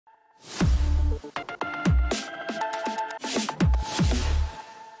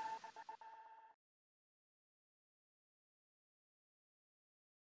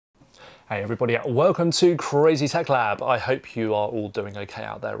Hey everybody, welcome to Crazy Tech Lab. I hope you are all doing okay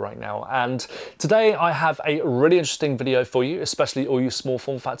out there right now. And today I have a really interesting video for you, especially all you small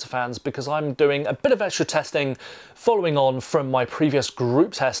form factor fans, because I'm doing a bit of extra testing following on from my previous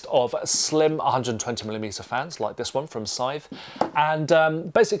group test of slim 120mm fans like this one from Scythe.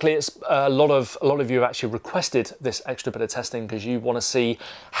 And basically it's a lot of you have actually requested this extra bit of testing because you want to see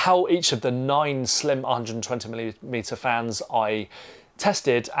how each of the 9 slim 120mm fans I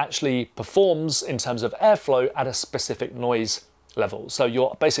tested actually performs in terms of airflow at a specific noise level. So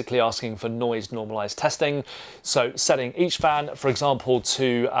you're basically asking for noise normalized testing. So setting each fan, for example,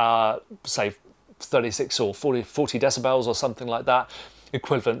 to say 36 or 40 decibels or something like that,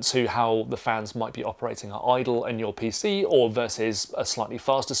 equivalent to how the fans might be operating at idle in your PC or versus a slightly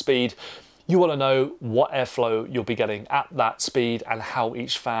faster speed. You want to know what airflow you'll be getting at that speed and how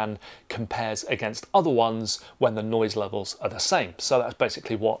each fan compares against other ones when the noise levels are the same. So that's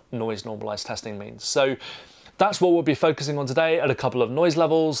basically what noise normalized testing means. So that's what we'll be focusing on today at a couple of noise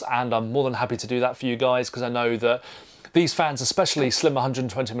levels, and I'm more than happy to do that for you guys because I know that these fans, especially slim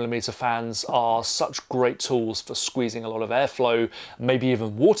 120mm fans, are such great tools for squeezing a lot of airflow, maybe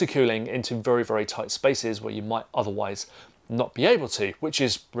even water cooling into very, very tight spaces where you might otherwise not be able to, which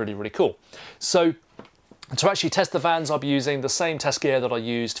is really, really cool. So to actually test the fans, I'll be using the same test gear that I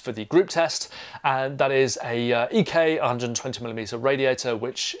used for the group test, and that is a EK 120mm radiator,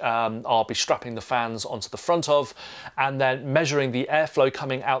 which I'll be strapping the fans onto the front of, and then measuring the airflow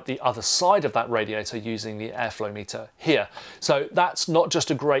coming out the other side of that radiator using the airflow meter here. So that's not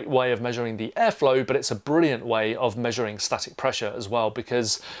just a great way of measuring the airflow, but it's a brilliant way of measuring static pressure as well,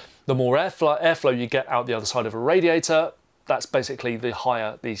 because the more airflow you get out the other side of a radiator, that's basically the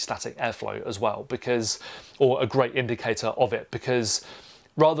higher the static airflow as well, because, or a great indicator of it, because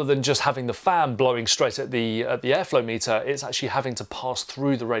rather than just having the fan blowing straight at the airflow meter, it's actually having to pass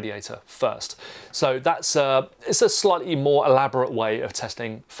through the radiator first. So that's it's a slightly more elaborate way of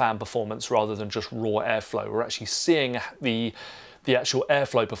testing fan performance rather than just raw airflow. We're actually seeing the actual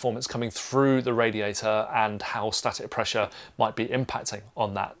airflow performance coming through the radiator and how static pressure might be impacting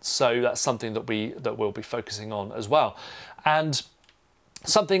on that. So that's something that we'll be focusing on as well. And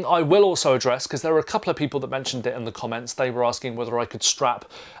something I will also address, because there were a couple of people that mentioned it in the comments, they were asking whether I could strap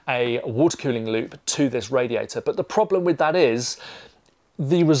a water cooling loop to this radiator. But the problem with that is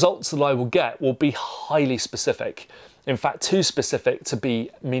the results that I will get will be highly specific. In fact, too specific to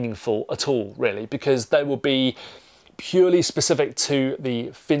be meaningful at all, really, because they will be purely specific to the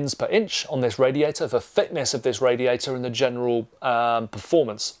fins per inch on this radiator, the thickness of this radiator and the general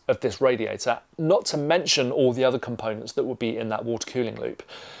performance of this radiator, not to mention all the other components that would be in that water cooling loop.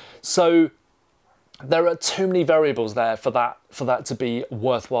 So there are too many variables there for that to be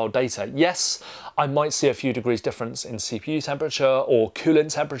worthwhile data. Yes, I might see a few degrees difference in CPU temperature or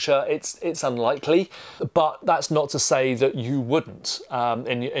coolant temperature. It's unlikely, but that's not to say that you wouldn't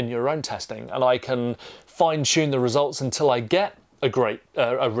in your own testing. And I can fine-tune the results until I get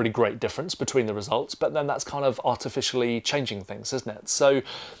a really great difference between the results, but then that's kind of artificially changing things, isn't it? So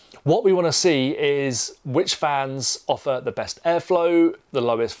what we want to see is which fans offer the best airflow, the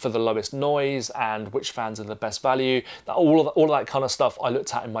lowest noise, and which fans are the best value. All of that kind of stuff I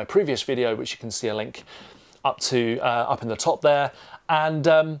looked at in my previous video, which you can see a link up in the top there. And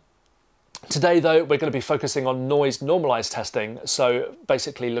today, though, we're going to be focusing on noise normalized testing. So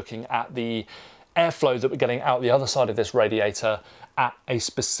basically looking at the airflow that we're getting out the other side of this radiator at a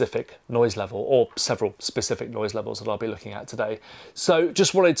specific noise level, or several specific noise levels that I'll be looking at today. So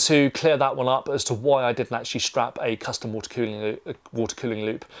just wanted to clear that one up as to why I didn't actually strap a custom water cooling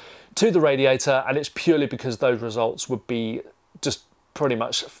loop to the radiator, and it's purely because those results would be just pretty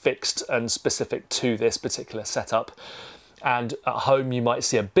much fixed and specific to this particular setup. And at home you might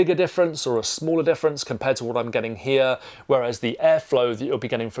see a bigger difference or a smaller difference compared to what I'm getting here, whereas the airflow that you'll be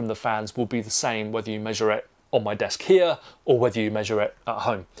getting from the fans will be the same whether you measure it on my desk here or whether you measure it at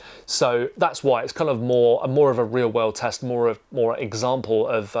home. So that's why it's kind of more of a real world test, more example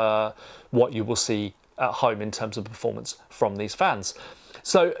of what you will see at home in terms of performance from these fans.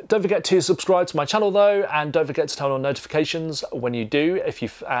 So don't forget to subscribe to my channel though, and don't forget to turn on notifications when you do.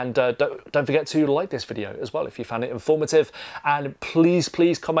 Don't forget to like this video as well if you found it informative, and please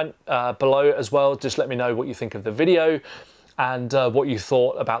comment below as well. Just let me know what you think of the video and what you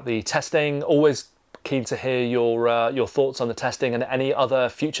thought about the testing. Always keen to hear your thoughts on the testing and any other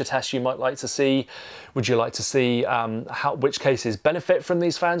future tests you might like to see. Would you like to see which cases benefit from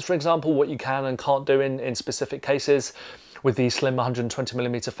these fans, for example, what you can and can't do in specific cases? with the slim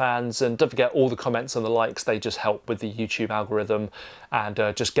 120mm fans. And don't forget, all the comments and the likes, they just help with the YouTube algorithm and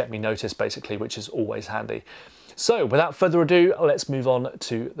just get me noticed basically, which is always handy. So without further ado, let's move on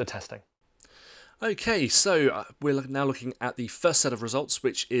to the testing. Okay, so we're now looking at the first set of results,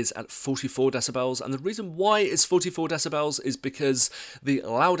 which is at 44 decibels. And the reason why it's 44 decibels is because the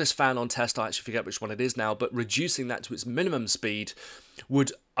loudest fan on test, I actually forget which one it is now, but reducing that to its minimum speed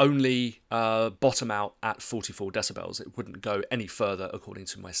would only bottom out at 44 decibels. It wouldn't go any further according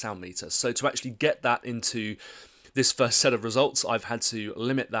to my sound meter. So to actually get that into this first set of results, I've had to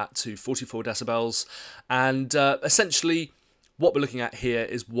limit that to 44 decibels. And essentially, what we're looking at here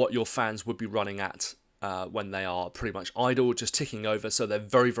is what your fans would be running at when they are pretty much idle, just ticking over, so they're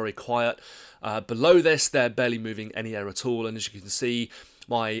very, very quiet. Below this, they're barely moving any air at all, and as you can see,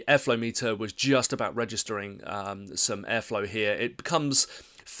 my airflow meter was just about registering some airflow here. It becomes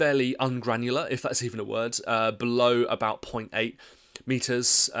fairly ungranular, if that's even a word, below about 0.8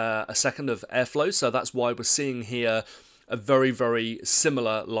 meters a second of airflow, so that's why we're seeing here a very, very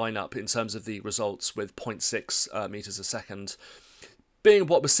similar lineup in terms of the results, with 0.6 meters a second being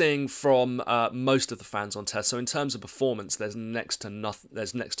what we're seeing from most of the fans on test. So in terms of performance, there's next to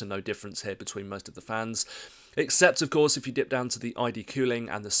no difference here between most of the fans, except of course if you dip down to the ID cooling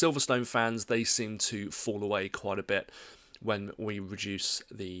and the SilverStone fans, they seem to fall away quite a bit when we reduce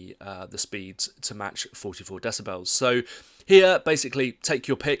the speeds to match 44 decibels. So here, basically, take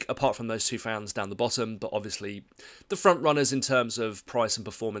your pick apart from those two fans down the bottom, but obviously the front runners in terms of price and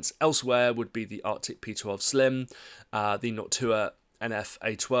performance elsewhere would be the Arctic P12 Slim, the Noctua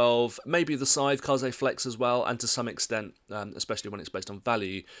NF-A12, maybe the Scythe KazeFlex as well, and to some extent, especially when it's based on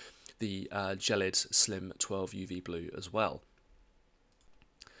value, the Gelid Slim 12 UV Blue as well.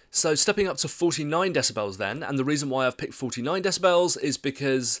 So stepping up to 49 decibels then, and the reason why I've picked 49 decibels is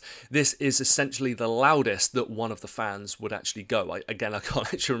because this is essentially the loudest that one of the fans would actually go. Again, I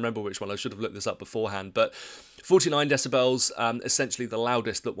can't actually remember which one, I should have looked this up beforehand, but 49 decibels, essentially the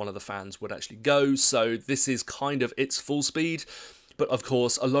loudest that one of the fans would actually go, so this is kind of its full speed. But of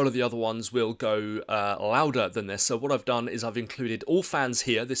course, a lot of the other ones will go louder than this. So what I've done is I've included all fans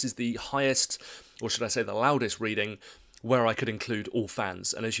here. This is the highest, or should I say the loudest reading, where I could include all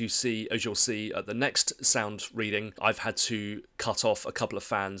fans. And as you'll see at the next sound reading, I've had to cut off a couple of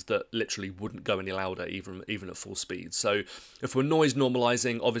fans that literally wouldn't go any louder, even at full speed. So if we're noise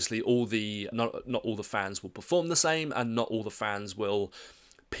normalizing, obviously not all the fans will perform the same, and not all the fans will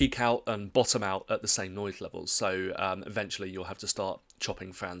peak out and bottom out at the same noise levels. So eventually you'll have to start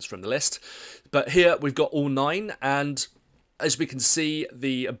chopping fans from the list. But here we've got all 9, and as we can see,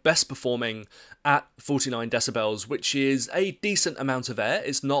 the best performing at 49 decibels, which is a decent amount of air.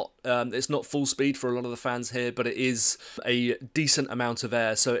 It's not full speed for a lot of the fans here, but it is a decent amount of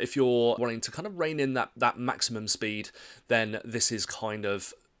air. So if you're wanting to kind of rein in that maximum speed, then this is kind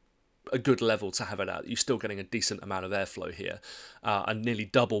of a good level to have it at. You're still getting a decent amount of airflow here, and nearly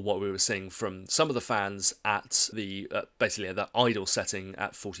double what we were seeing from some of the fans at the basically at the idle setting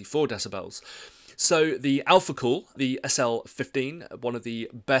at 44 decibels. So the Alphacool, the SL-15, one of the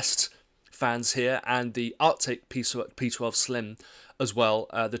best fans here, and the Arctic P12 Slim as well,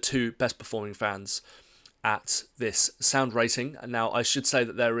 the two best performing fans at this sound rating. And now I should say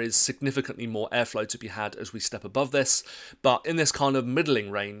that there is significantly more airflow to be had as we step above this, but in this kind of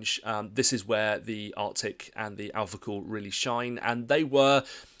middling range, this is where the Arctic and the Alphacool really shine, and they were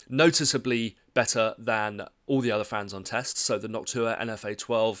noticeably better than all the other fans on test. So the Noctua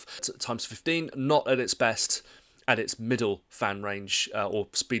NF-A12 times 15, not at its best, at its middle fan range, or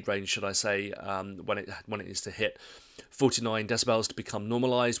speed range should I say, when it needs to hit 49 decibels to become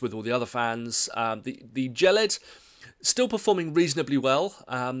normalized with all the other fans. The Gelid still performing reasonably well.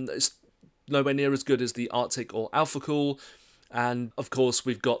 It's nowhere near as good as the Arctic or Alphacool. And of course,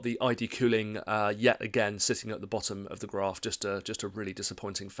 we've got the ID cooling yet again sitting at the bottom of the graph. Just a really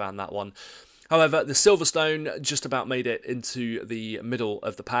disappointing fan, that one. However, the SilverStone just about made it into the middle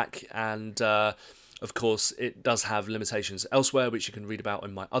of the pack, and of course, it does have limitations elsewhere, which you can read about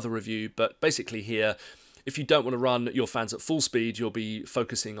in my other review. But basically here, if you don't want to run your fans at full speed, you'll be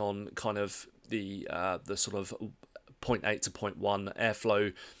focusing on kind of the sort of 0.8 to 0.1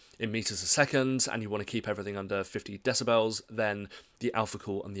 airflow in meters a second, and you want to keep everything under 50 decibels, then the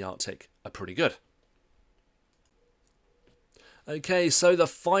Alphacool and the Arctic are pretty good. Okay, so the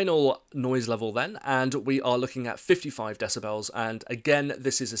final noise level then, and we are looking at 55 decibels, and again,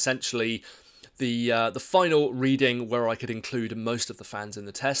 this is essentially the final reading where I could include most of the fans in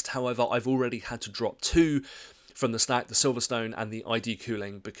the test. However, I've already had to drop 2 from the stack, the SilverStone and the ID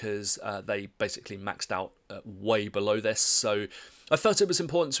cooling, because they basically maxed out way below this. So I felt it was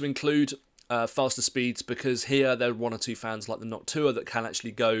important to include faster speeds, because here there are one or two fans like the Noctua that can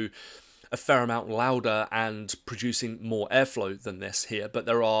actually go a fair amount louder and producing more airflow than this here. But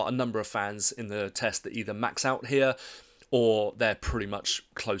there are a number of fans in the test that either max out here or they're pretty much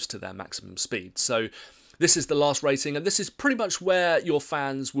close to their maximum speed. So this is the last rating, and this is pretty much where your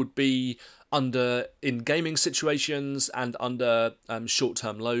fans would be under in gaming situations and under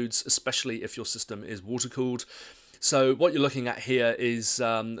short-term loads, especially if your system is water-cooled. So what you're looking at here is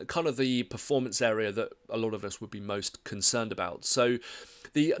kind of the performance area that a lot of us would be most concerned about. So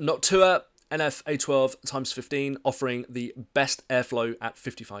the Noctua NF-A12x15 offering the best airflow at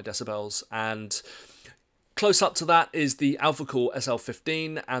 55 decibels, and close up to that is the Alphacool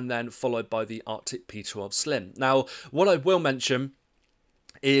SL-15, and then followed by the Arctic P12 Slim. Now, what I will mention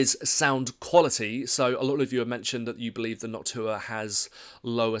is sound quality. So a lot of you have mentioned that you believe the Noctua has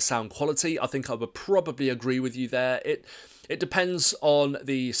lower sound quality. I think I would probably agree with you there. It depends on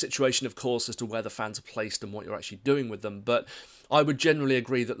the situation, of course, as to where the fans are placed and what you're actually doing with them, but I would generally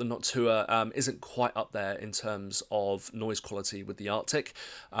agree that the Noctua isn't quite up there in terms of noise quality with the Arctic.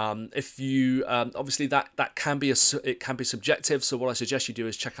 If you obviously that can be subjective. So what I suggest you do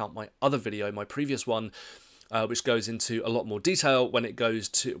is check out my other video, my previous one, which goes into a lot more detail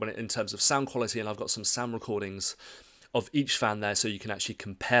in terms of sound quality, and I've got some sound recordings of each fan there, so you can actually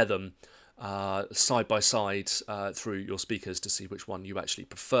compare them side by side through your speakers to see which one you actually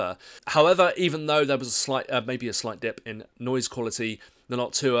prefer. However, even though there was maybe a slight dip in noise quality, the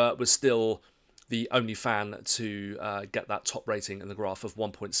Noctua was still the only fan to get that top rating in the graph of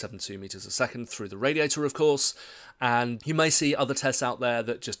 1.72 meters a second through the radiator, of course. And you may see other tests out there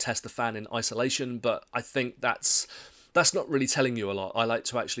that just test the fan in isolation, but I think that's not really telling you a lot. I like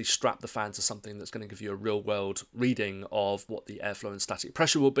to actually strap the fan to something that's going to give you a real world reading of what the airflow and static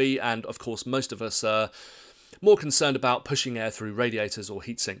pressure will be. And of course, most of us are more concerned about pushing air through radiators or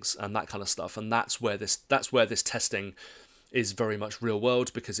heat sinks and that kind of stuff. And that's where this testing is very much real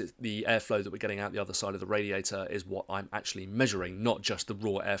world, because the airflow that we're getting out the other side of the radiator is what I'm actually measuring, not just the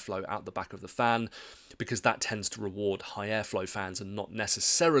raw airflow out the back of the fan, because that tends to reward high airflow fans and not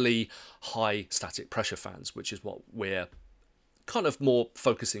necessarily high static pressure fans, which is what we're kind of more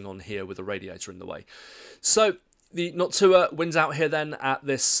focusing on here with the radiator in the way. So the Noctua wins out here then at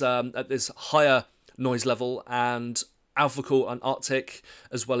this higher noise level, and Alphacool and Arctic,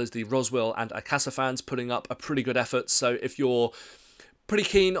 as well as the Rosewill and Akasa fans, putting up a pretty good effort. So if you're pretty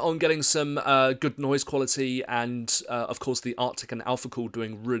keen on getting some good noise quality, and of course the Arctic and Alphacool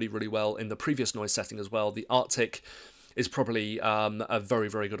doing really, really well in the previous noise setting as well, the Arctic is probably a very,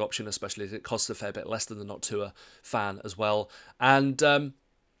 very good option, especially as it costs a fair bit less than the Noctua fan as well. And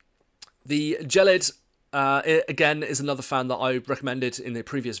the Gelid again is another fan that I recommended in the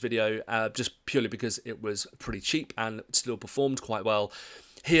previous video, just purely because it was pretty cheap and still performed quite well.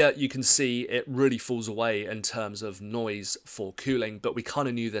 Here you can see it really falls away in terms of noise for cooling, but we kind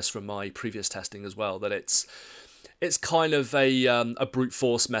of knew this from my previous testing as well, that it's kind of a brute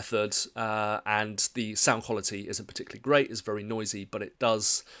force method, and the sound quality isn't particularly great. It's very noisy, but it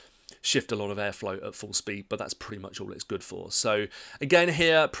does shift a lot of airflow at full speed, but that's pretty much all it's good for. So again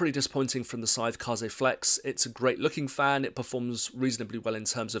here, pretty disappointing from the Scythe KazeFlex. It's a great looking fan. It performs reasonably well in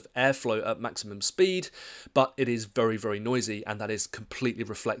terms of airflow at maximum speed, but it is very, very noisy, and that is completely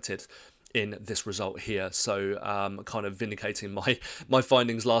reflected in this result here. So kind of vindicating my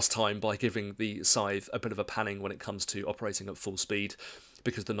findings last time by giving the Scythe a bit of a panning when it comes to operating at full speed,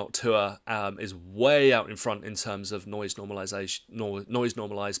 because the Noctua is way out in front in terms of noise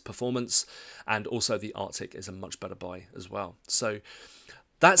normalized performance, and also the Arctic is a much better buy as well. So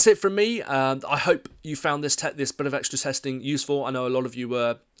that's it from me. I hope you found this bit of extra testing useful. I know a lot of you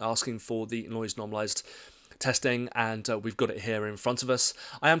were asking for the noise normalized testing, and we've got it here in front of us.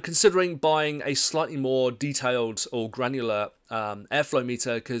 I am considering buying a slightly more detailed or granular airflow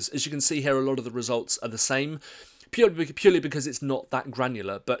meter, because as you can see here, a lot of the results are the same, purely because it's not that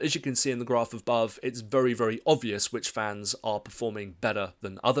granular. But as you can see in the graph above, it's very, very obvious which fans are performing better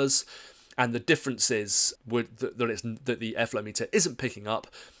than others, and the differences that the airflow meter isn't picking up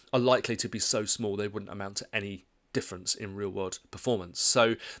are likely to be so small they wouldn't amount to any difference in real world performance.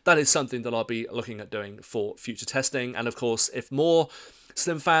 So that is something that I'll be looking at doing for future testing. And of course, if more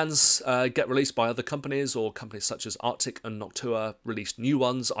Slim fans get released by other companies, or companies such as Arctic and Noctua release new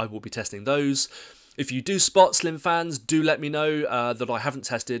ones, I will be testing those. If you do spot Slim fans, do let me know that I haven't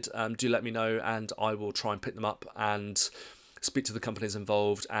tested. Do let me know, and I will try and pick them up and speak to the companies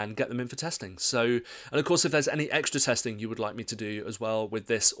involved and get them in for testing. So, and of course, if there's any extra testing you would like me to do as well with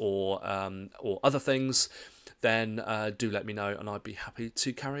this or other things, then do let me know and I'd be happy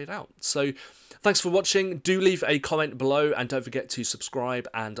to carry it out. So thanks for watching. Do leave a comment below and don't forget to subscribe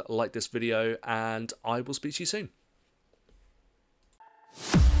and like this video, and I will speak to you soon.